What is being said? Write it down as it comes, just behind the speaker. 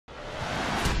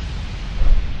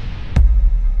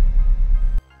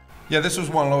Yeah, this was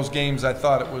one of those games I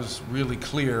thought it was really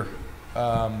clear,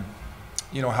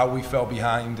 you know, how we fell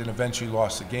behind and eventually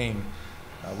lost the game.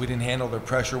 We didn't handle their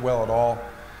pressure well at all.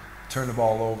 Turned the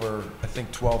ball over, I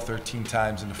think, 12, 13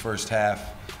 times in the first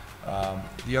half.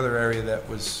 The other area that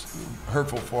was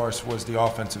hurtful for us was the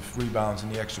offensive rebounds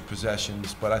and the extra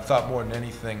possessions. But I thought more than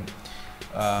anything,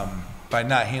 by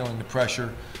not handling the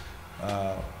pressure,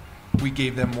 we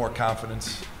gave them more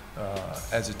confidence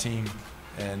as a team.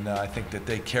 And I think that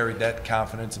they carried that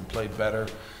confidence and played better,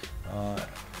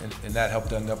 and that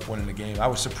helped end up winning the game. I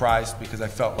was surprised because I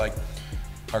felt like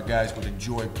our guys would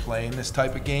enjoy playing this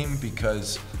type of game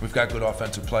because we've got good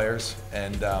offensive players,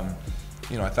 and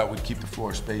you know, I thought we'd keep the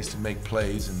floor spaced and make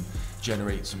plays and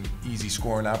generate some easy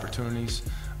scoring opportunities,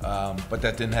 but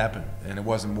that didn't happen. And it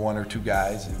wasn't one or two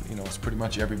guys. You know, it's pretty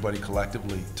much everybody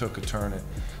collectively took a turn at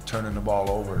turning the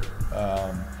ball over.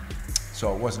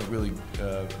 So it wasn't a really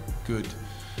good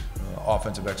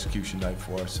offensive execution night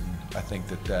for us, and I think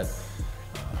that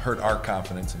hurt our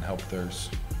confidence and helped theirs.